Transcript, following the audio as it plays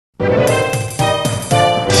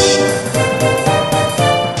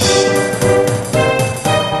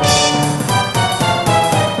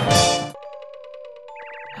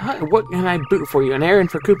can I boot for you? An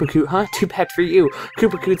errand for Koot, huh? Too bad for you.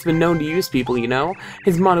 Koot's been known to use people, you know?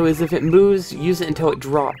 His motto is if it moves, use it until it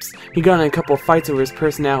drops. He got in a couple of fights over his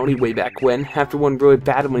personality way back when, after one really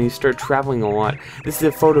bad when he started traveling a lot. This is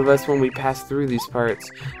a photo of us when we passed through these parts.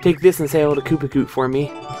 Take this and say hello to Koot for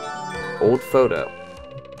me. Old photo.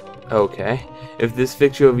 Okay. If this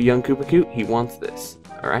picture of a young Koot, he wants this.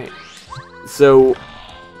 Alright. So,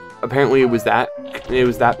 apparently it was that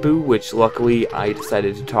Boo, which luckily I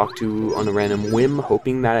decided to talk to on a random whim,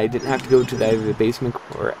 hoping that I didn't have to go to either the basement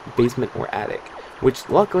or attic, which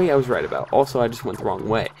luckily I was right about. Also, I just went the wrong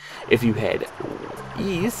way. If you head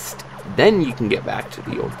east, then you can get back to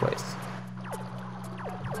the old place.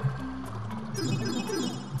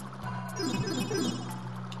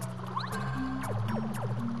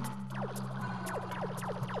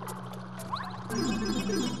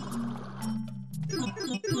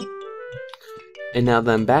 And now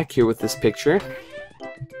that I'm back here with this picture,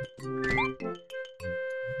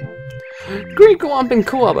 Great Gwumpin'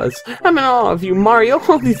 Clubbas! I'm in awe of you, Mario,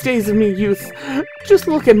 all these days of me youth. Just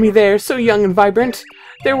look at me there, so young and vibrant.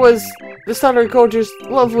 There was the subtle, gorgeous,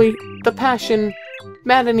 lovely, the passion,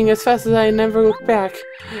 maddening as fast as I never looked back.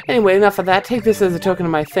 Anyway, enough of that. Take this as a token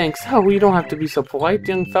of my thanks. Oh, you don't have to be so polite,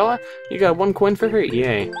 young fella. You got 1 coin for her?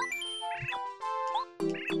 Yay.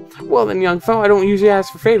 Well then, young fellow, I don't usually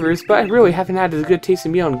ask for favors, but I really haven't had a good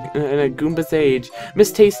tasting meal in a Goomba's age.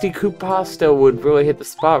 Miss Tasty Koot Pasta would really hit the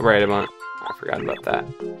spot right about. I forgot about that.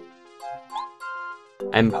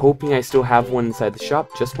 I'm hoping I still have one inside the shop.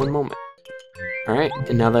 Just one moment. Alright,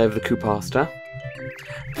 and now that I have the Koot Pasta.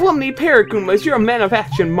 Plumney Pear Goombas, you're a man of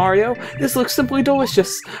action, Mario. This looks simply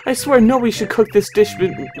delicious. I swear nobody should cook this dish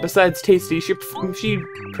besides Tasty. She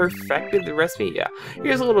perfected the recipe? Yeah.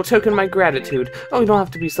 Here's a little token of my gratitude. Oh, you don't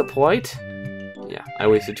have to be so polite. Yeah, I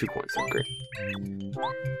wasted 2 coins. That's great.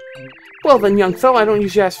 Well then, young fellow, I don't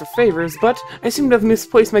usually ask for favors, but I seem to have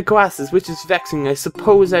misplaced my glasses, which is vexing. I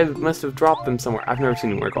suppose I must have dropped them somewhere. I've never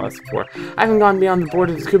seen you wear glasses before. I haven't gone beyond the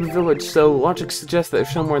border of the Koopa village, so logic suggests that they're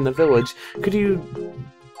somewhere in the village. Could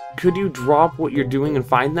you drop what you're doing and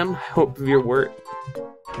find them? I hope your word.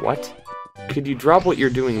 What? Could you drop what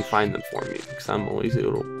you're doing and find them for me? Because I'm a lazy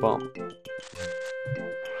little bum.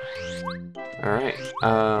 Alright.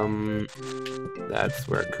 That's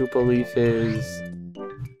where Koopa Leaf is.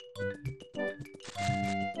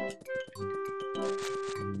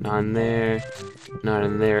 Not in there. Not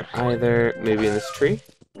in there either. Maybe in this tree?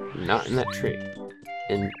 Not in that tree.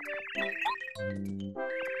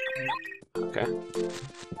 Okay.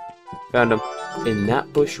 Found him. In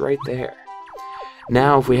that bush right there.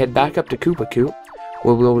 Now, if we head back up to Koot,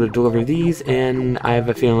 we'll be able to deliver these, and I have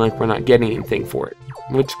a feeling like we're not getting anything for it.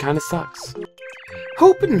 Which kind of sucks.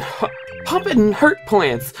 Pop and hurt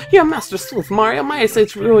plants! Yeah, Master Sleuth Mario, my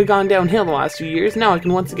eyesight's really gone downhill the last few years. Now I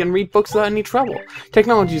can once again read books without any trouble.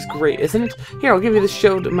 Technology's great, isn't it? Here, I'll give you this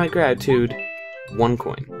show to my gratitude. 1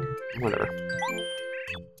 coin. Whatever.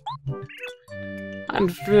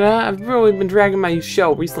 I've really been dragging my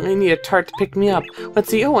shell recently. I need a tart to pick me up. Let's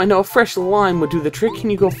see. Oh, I know a fresh lime would do the trick. Can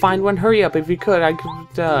you go find one? Hurry up if you could. I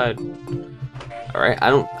could. Alright, I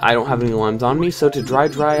don't have any limes on me. So to Dry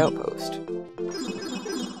Outpost.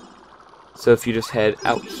 So if you just head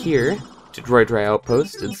out here to Dry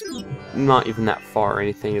Outpost, it's not even that far or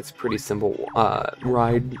anything. It's a pretty simple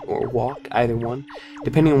ride or walk, either one,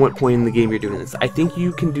 depending on what point in the game you're doing this. I think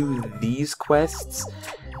you can do these quests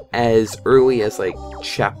as early as like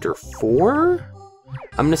chapter 4.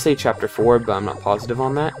 I'm gonna say chapter 4, but I'm not positive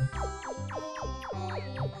on that.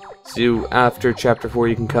 So after chapter 4,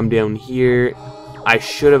 you can come down here. I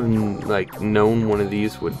should have like known one of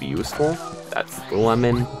these would be useful. That's the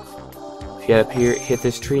lemon. If you get up here, hit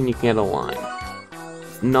this tree, and you can get a lime.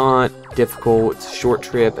 It's not difficult. It's a short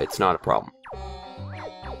trip. It's not a problem.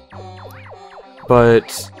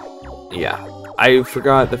 But yeah. I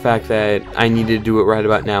forgot the fact that I needed to do it right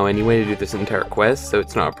about now anyway to do this entire quest, so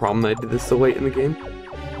it's not a problem that I did this so late in the game.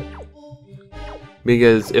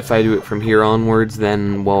 Because if I do it from here onwards,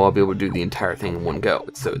 then, well, I'll be able to do the entire thing in one go,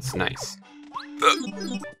 so it's nice.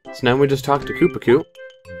 So now we just talk to Koot.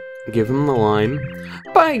 Give him the lime.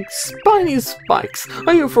 Spikes! Spiny spikes!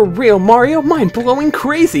 Are you for real, Mario? Mind-blowing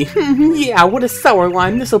crazy! Yeah, what a sour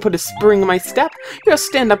lime. This'll put a spring in my step. You're a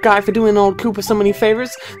stand-up guy for doing old Koopa so many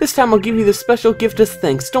favors. This time I'll give you this special gift as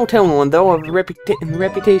thanks. Don't tell anyone, though. I have a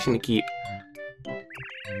reputation to keep.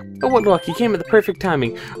 Oh, what luck. You came at the perfect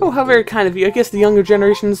timing. Oh, how very kind of you. I guess the younger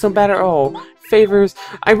generation is so bad at all. Favors.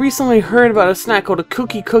 I recently heard about a snack called a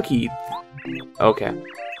cookie. Okay.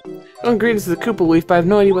 Oh, greetings to the Koopa Leaf, but I have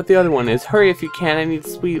no idea what the other one is. Hurry if you can, I need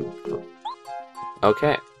sweet...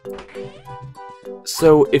 Okay.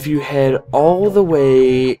 So, if you head all the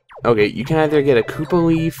way Okay, you can either get a Koopa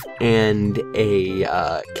Leaf and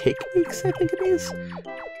a cake mix, I think it is.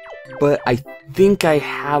 But I think I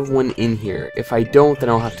have one in here. If I don't, then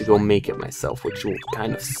I'll have to go make it myself, which will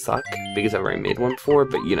kind of suck, because I've already made one before,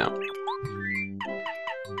 but you know.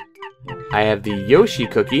 I have the Yoshi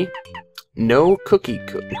cookie. No cookie.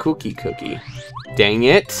 Dang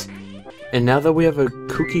it. And now that we have a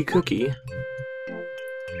cookie.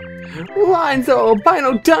 Lines,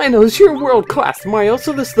 albino dinos, you're world class, Mario.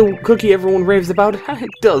 So this is the cookie everyone raves about. It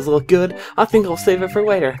does look good. I think I'll save it for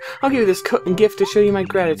later. I'll give you this gift to show you my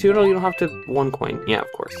gratitude. Oh, you don't have to 1 coin. Yeah,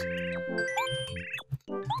 of course.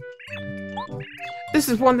 This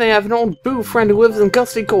is one thing. I have an old Boo friend who lives in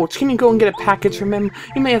Gusty Gulch. Can you go and get a package from him?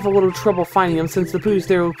 You may have a little trouble finding him since the Boos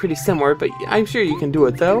there were pretty similar, but I'm sure you can do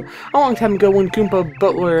it though. A long time ago when Goomba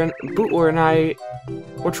Bootler and I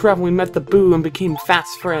were traveling, we met the Boo and became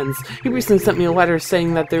fast friends. He recently sent me a letter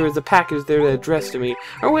saying that there was a package there addressed to me.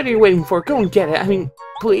 Or what are you waiting for? Go and get it. I mean,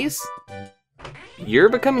 please? You're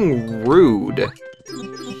becoming rude.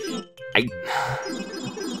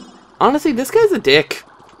 Honestly, this guy's a dick.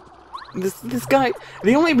 This guy,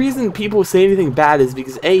 the only reason people say anything bad is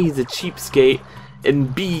because A, he's a cheapskate,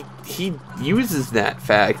 and B, he uses that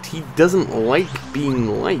fact. He doesn't like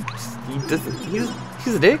being liked.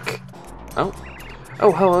 He's a dick. Oh,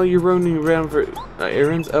 hello, you're running around for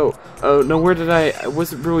errands? Oh, no, I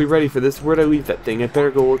wasn't really ready for this. Where'd I leave that thing? I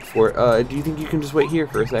better go look for it. Do you think you can just wait here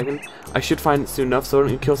for a second? I should find it soon enough so I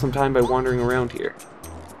don't need to kill some time by wandering around here.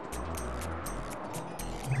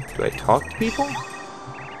 Do I talk to people?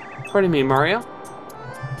 Pardon me, Mario?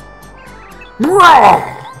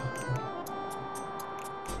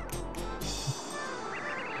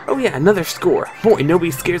 Oh yeah, another score. Boy,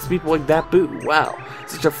 nobody scares people like that Boo. Wow,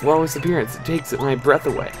 such a flawless appearance. It takes my breath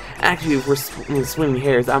away. Actually, if we're swinging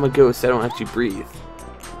hairs, I'm a ghost. I don't actually breathe.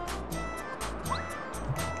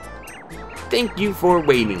 Thank you for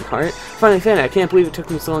waiting, Heart. Finally found it. I can't believe it took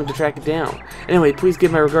me so long to track it down. Anyway, please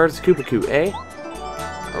give my regards to Koopa, eh?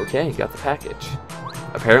 Okay, got the package.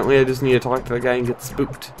 Apparently, I just need to talk to the guy and get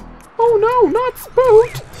spooked. Oh no, not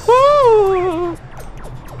spooked! Oh!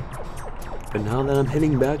 But now that I'm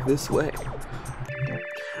heading back this way.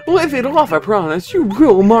 Live it off, I promise. You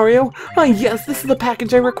rule, Mario. Ah, yes, this is the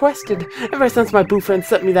package I requested. Ever since my Boo friend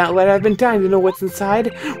sent me that letter, I've been dying to know what's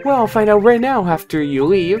inside. Well, I'll find out right now after you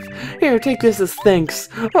leave. Here, take this as thanks.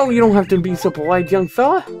 Oh, you don't have to be so polite, young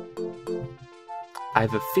fella. I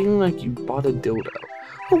have a feeling like you bought a dildo.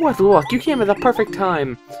 Oh, what luck! You came at the perfect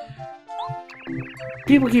time.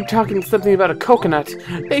 People keep talking something about a coconut.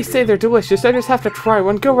 They say they're delicious. I just have to try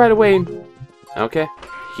one. Go right away. Okay.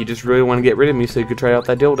 You just really want to get rid of me so you could try out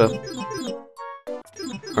that dildo.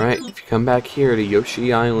 Alright, if you come back here to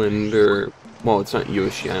Yoshi Island, or... well, it's not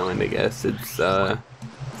Yoshi Island, I guess. It's,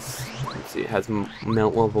 let's see, it has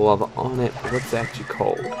Mount Level Lava on it. But what's it actually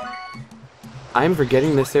called? I'm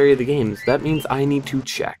forgetting this area of the game, so that means I need to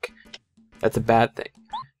check. That's a bad thing.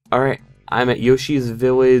 Alright, I'm at Yoshi's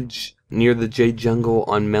Village near the Jade Jungle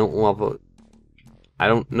on Mount Lava. I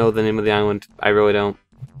don't know the name of the island. I really don't.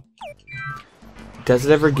 Does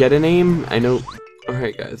it ever get a name? I know...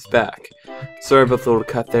 Alright guys, back. Sorry about the little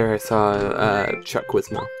cut there. I saw Chuck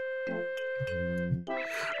Quizmo.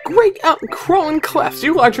 Great out crawling clefts!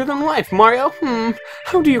 You're larger than life, Mario!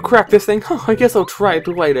 How do you crack this thing? Oh, I guess I'll try it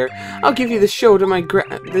later. I'll give you this show to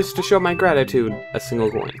this to show my gratitude. A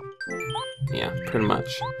single coin. Yeah, pretty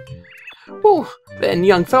much. Oh, then,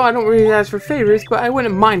 young fella, I don't really ask for favors, but I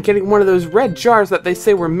wouldn't mind getting one of those red jars that they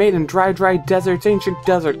say were made in Dry Desert's ancient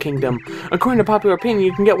desert kingdom. According to popular opinion,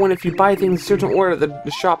 you can get one if you buy things in a certain order at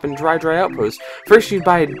the shop in Dry Outpost. First, you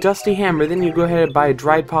buy a dusty hammer, then you go ahead and buy a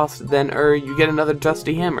dried pasta, then, you get another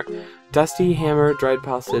dusty hammer. Dusty hammer, dried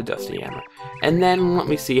pasta, dusty hammer. And then, let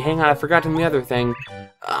me see, hang on, I forgot the other thing.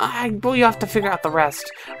 Well, you have to figure out the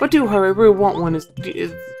rest. But do hurry, we want one is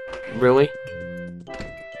really?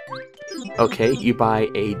 Okay, you buy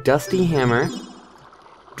a dusty hammer,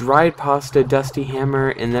 dried pasta, dusty hammer,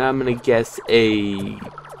 and then I'm gonna guess a...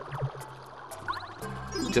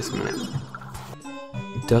 just a minute.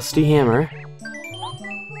 Dusty hammer,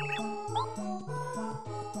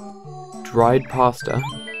 dried pasta,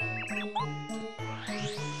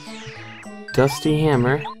 dusty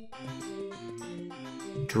hammer,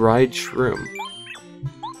 dried shroom.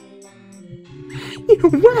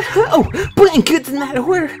 Wow! Putting goods in that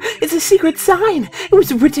order is a secret sign! It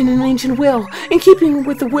was written in an ancient will. In keeping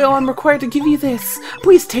with the will, I'm required to give you this.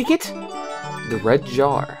 Please take it. The red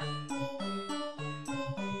jar.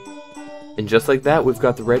 And just like that, we've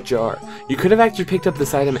got the red jar. You could have actually picked up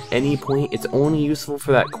this item at any point. It's only useful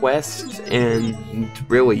for that quest, and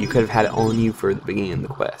really, you could have had it on you for the beginning of the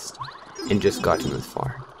quest, and just gotten this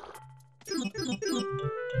far.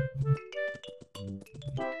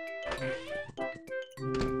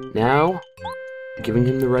 Now, giving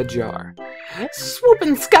him the red jar.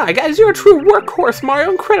 Swooping sky, guys, you're a true workhorse,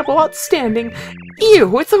 Mario. Incredible, outstanding.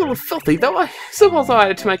 Ew, it's a little filthy, though. I suppose I'll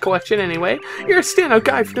add it to my collection anyway. You're a standout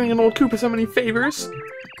guy for doing an old Koopa so many favors.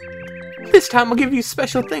 This time I'll give you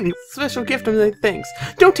special gift of things.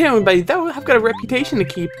 Don't tell anybody, though. I've got a reputation to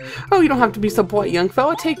keep. Oh, you don't have to be so polite, young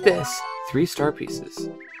fella. Take this. 3 star pieces.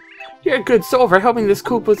 You're a good soul for helping this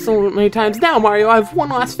Koopa so many times. Now, Mario, I have one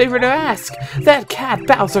last favor to ask. That cat,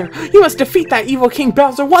 Bowser. You must defeat that evil King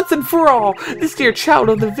Bowser once and for all. The dear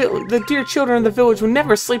children of the village will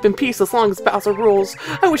never sleep in peace as long as Bowser rules.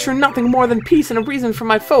 I wish for nothing more than peace and a reason for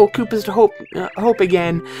my foe Koopas to hope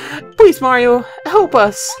again. Please, Mario, help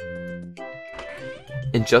us.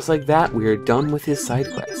 And just like that, we are done with his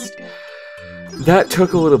side quest. That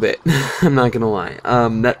took a little bit. I'm not gonna lie.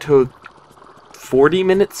 That took 40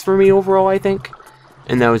 minutes for me overall, I think.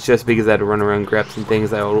 And that was just because I had to run around, grab some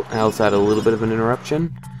things. I also had a little bit of an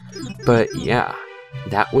interruption. But yeah,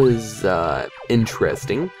 that was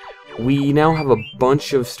interesting. We now have a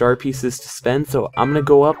bunch of star pieces to spend, so I'm going to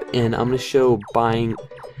go up and I'm going to show buying...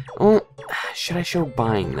 Oh, should I show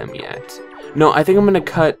buying them yet? No, I think I'm going to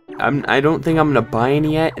cut... I don't think I'm going to buy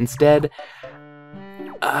any yet. Instead...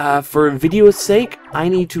 for video's sake, I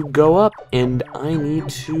need to go up and I need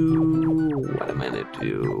to... What am I going to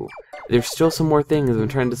do? There's still some more things. I'm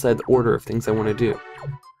trying to decide the order of things I want to do.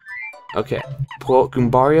 Okay, pull out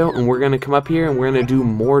Goombario and we're going to come up here and we're going to do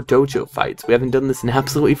more dojo fights. We haven't done this in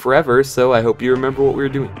absolutely forever, so I hope you remember what we were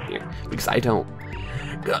doing here, because I don't.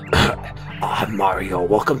 Mario,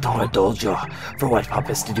 welcome to our dojo. For what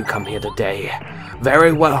purpose did you come here today?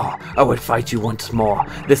 Very well, I would fight you once more.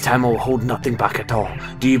 This time I will hold nothing back at all.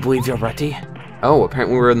 Do you believe you're ready? Oh,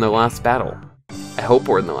 apparently we're in the last battle. I hope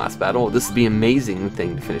we're in the last battle. This would be an amazing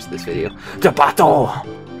thing to finish this video. The battle!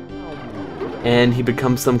 And he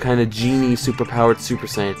becomes some kind of genie superpowered Super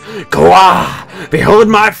Saiyan. Koot! Behold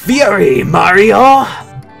my fury, Mario!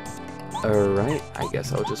 Alright, I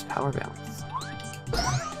guess I'll just power balance.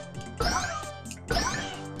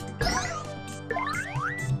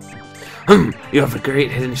 You have a great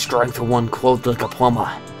hidden strength for one clothed like a plumber.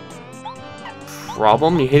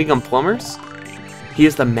 Problem? You hitting on plumbers? He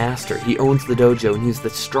is the master. He owns the dojo and he's the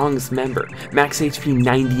strongest member. Max HP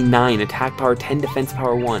 99, attack power 10, defense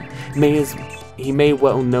power 1. He may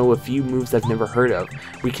well know a few moves I've never heard of.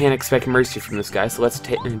 We can't expect mercy from this guy, so let's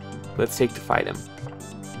take to fight him.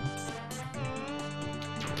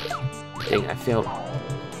 Dang, I failed.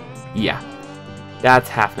 Yeah, that's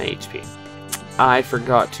half my HP. I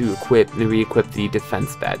forgot to re-equip the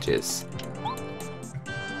defense badges.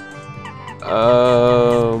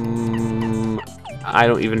 I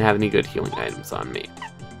don't even have any good healing items on me.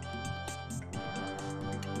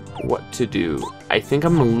 What to do? I think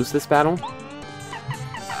I'm gonna lose this battle.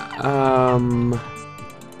 I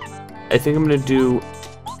think I'm gonna do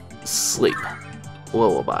sleep.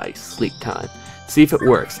 Lullaby. Sleep time. See if it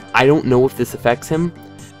works. I don't know if this affects him,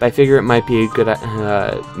 but I figure it might be a good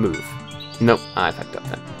move. Nope, I fucked up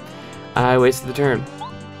then. I wasted the turn.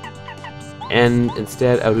 And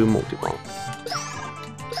instead, I'll do multi-ball.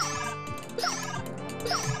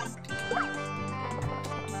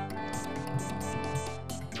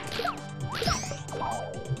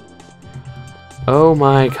 Oh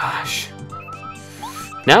my gosh.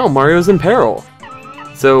 Now Mario's in peril.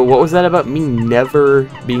 So what was that about me never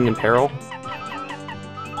being in peril?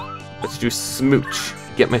 Let's do Smooch.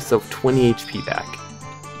 Get myself 20 HP back.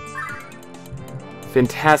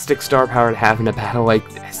 Fantastic star power to have in a battle like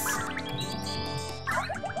this.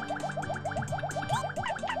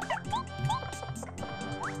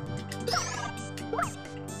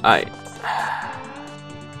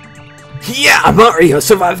 Yeah, Mario,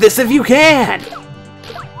 survive this if you can!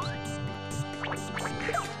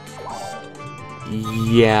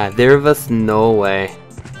 Yeah, there was no way.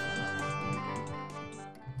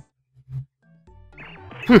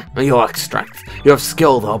 You lack strength. You have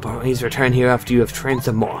skill though, but please return here after you have trained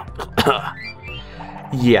some more.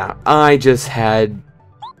 Yeah, I just had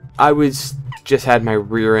my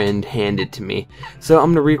rear end handed to me. So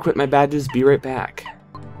I'm gonna re-equip my badges, be right back.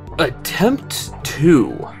 Attempt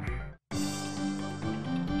 2.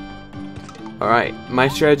 Alright, my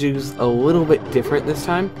strategy is a little bit different this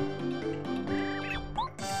time.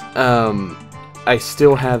 I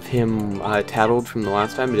still have him tattled from the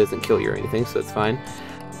last time. It doesn't kill you or anything, so it's fine.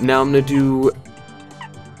 Now I'm going to do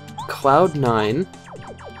Cloud 9.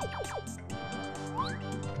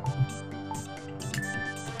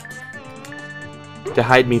 To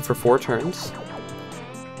hide me for 4 turns.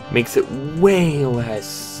 Makes it way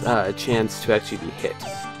less chance to actually be hit.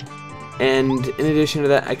 And in addition to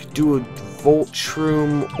that, I could do a Volt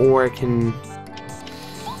Shroom, or I can...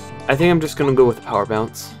 I think I'm just going to go with the Power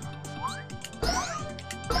Bounce.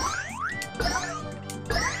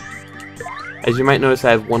 As you might notice,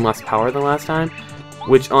 I have one less power than last time,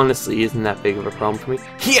 which honestly isn't that big of a problem for me.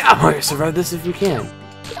 Yeah, Mario, survive this if you can.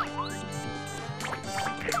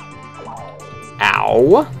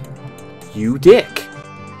 Ow! You dick!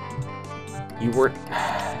 You weren't...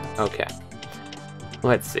 Okay.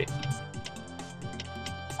 Let's see.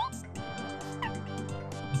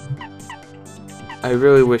 I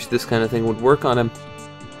really wish this kind of thing would work on him.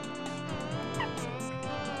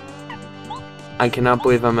 I cannot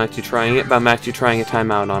believe I'm actually trying it, but I'm actually trying a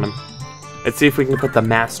timeout on him. Let's see if we can put the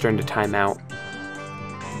master into timeout.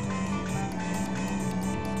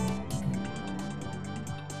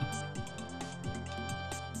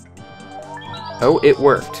 Oh, it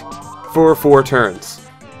worked. For 4 turns.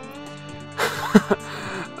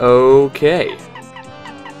 Okay.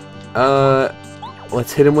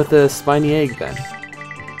 Let's hit him with a spiny egg then.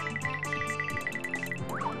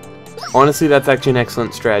 Honestly, that's actually an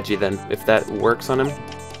excellent strategy then, if that works on him.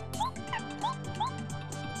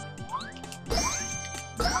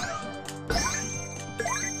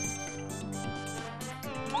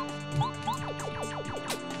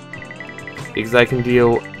 Because I can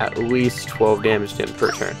deal at least 12 damage to him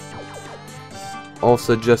per turn.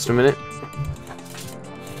 Also, just a minute.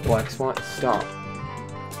 Black Spot, stop.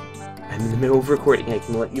 I'm in the middle of recording. I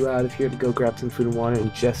can let you out of here to go grab some food and water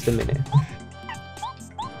in just a minute.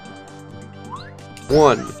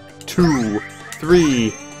 1, 2, 3,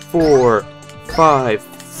 4, 5,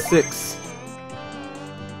 6.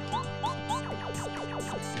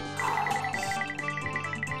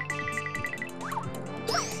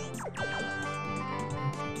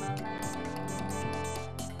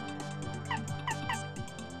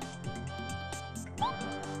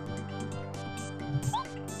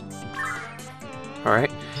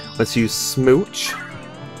 Alright, let's use Smooch.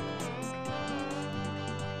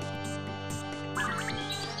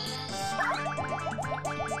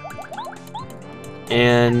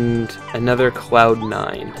 And another Cloud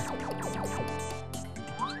 9.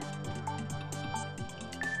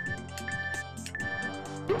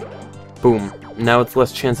 Boom. Now it's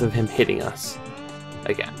less chance of him hitting us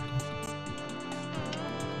again.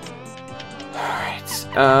 Alright,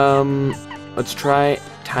 let's try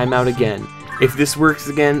timeout again. If this works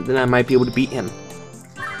again, then I might be able to beat him.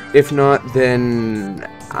 If not, then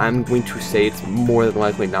I'm going to say it's more than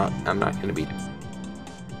likely not. I'm not going to beat him.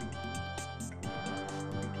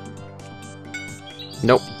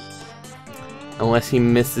 Nope. Unless he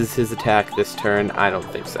misses his attack this turn, I don't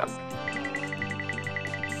think so.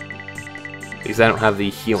 Because I don't have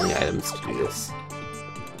the healing items to do this.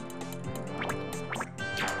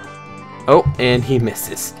 Oh, and he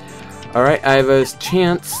misses. Alright, I have a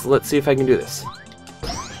chance. Let's see if I can do this.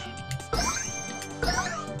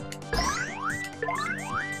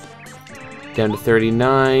 Down to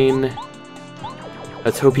 39.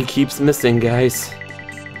 Let's hope he keeps missing, guys.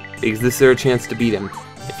 Because this is our chance to beat him.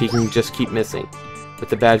 If he can just keep missing. With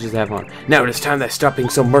the badges I have on. Now it is time that I stop being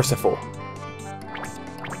so merciful.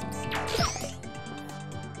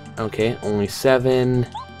 Okay, only 7.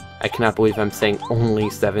 I cannot believe I'm saying only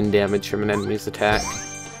 7 damage from an enemy's attack.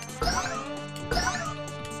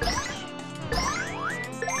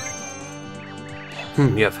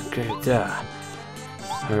 You have a good,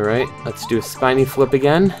 Alright, let's do a spiny flip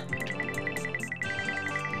again.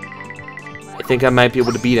 I think I might be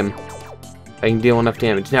able to beat him. I can deal enough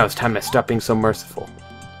damage. Now it's time to stop being so merciful.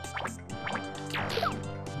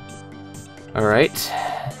 Alright.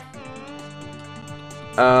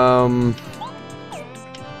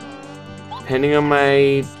 Depending on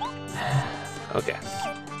my... Okay.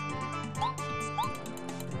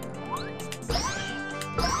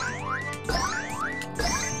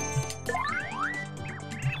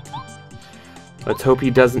 Let's hope he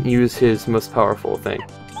doesn't use his most powerful thing.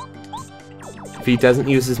 If he doesn't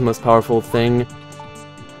use his most powerful thing,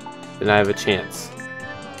 then I have a chance.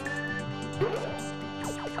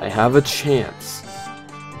 I have a chance.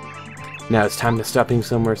 Now it's time to stop being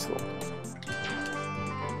so merciful.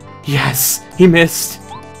 Yes! He missed!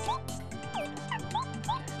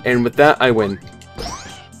 And with that, I win.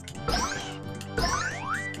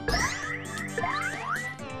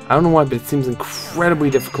 I don't know why, but it seems incredibly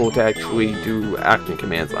difficult to actually do acting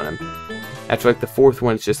commands on him. After like the 4th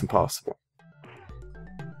one, it's just impossible.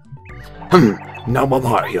 Noble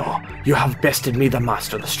Mario, you have bested me, the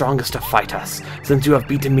master, the strongest of fighters. Since you have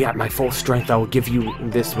beaten me at my full strength, I will give you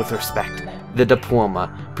this with respect. The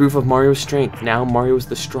diploma. Proof of Mario's strength. Now Mario is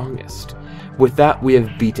the strongest. With that, we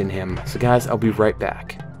have beaten him. So guys, I'll be right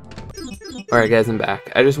back. Alright guys, I'm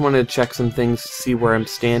back. I just wanted to check some things to see where I'm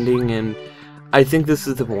standing, and I think this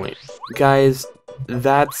is the point. Guys,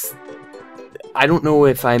 I don't know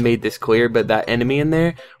if I made this clear, but that enemy in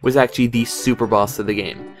there was actually the super boss of the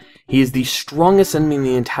game. He is the strongest enemy in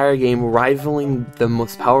the entire game, rivaling the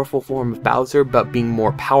most powerful form of Bowser, but being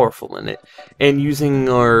more powerful in it. And using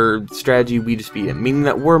our strategy, we just beat him, meaning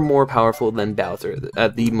that we're more powerful than Bowser,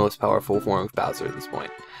 the most powerful form of Bowser at this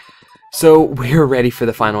point. So, we're ready for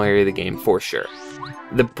the final area of the game, for sure.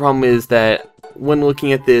 The problem is that, when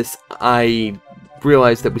looking at this, I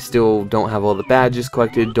realized that we still don't have all the badges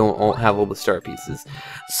collected, don't have all the star pieces.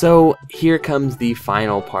 So, here comes the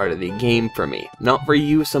final part of the game for me. Not for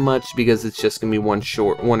you so much, because it's just going to be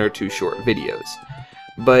one or two short videos.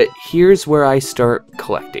 But, here's where I start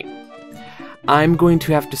collecting. I'm going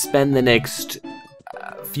to have to spend the next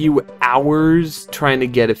few hours trying to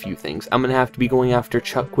get a few things. I'm gonna have to be going after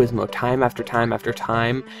Chuck Quizmo time after time after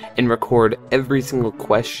time and record every single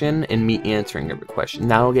question and me answering every question.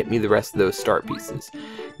 That'll get me the rest of those start pieces.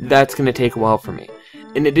 That's gonna take a while for me.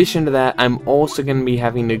 In addition to that, I'm also gonna be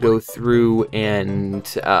having to go through and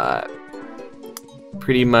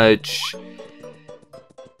pretty much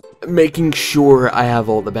making sure I have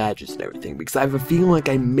all the badges and everything, because I have a feeling like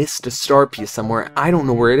I missed a star piece somewhere. I don't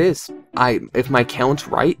know where it is. If my count's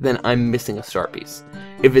right, then I'm missing a star piece.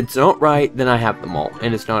 If it's not right, then I have them all,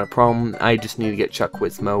 and it's not a problem. I just need to get Chuck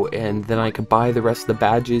Quizmo, and then I can buy the rest of the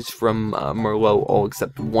badges from Merlot, all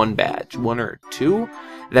except one badge, one or two,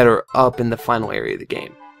 that are up in the final area of the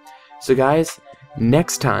game. So guys,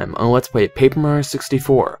 next time on Let's Play Paper Mario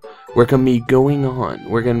 64, we're going to be going on,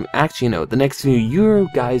 the next video you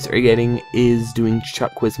guys are getting is doing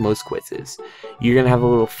Chuck Quizmo's quizzes. You're going to have a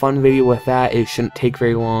little fun video with that. It shouldn't take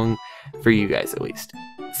very long, for you guys at least.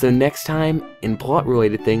 So next time, in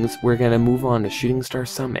plot-related things, we're going to move on to Shooting Star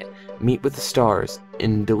Summit, meet with the stars,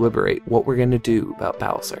 and deliberate what we're going to do about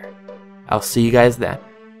Bowser. I'll see you guys then.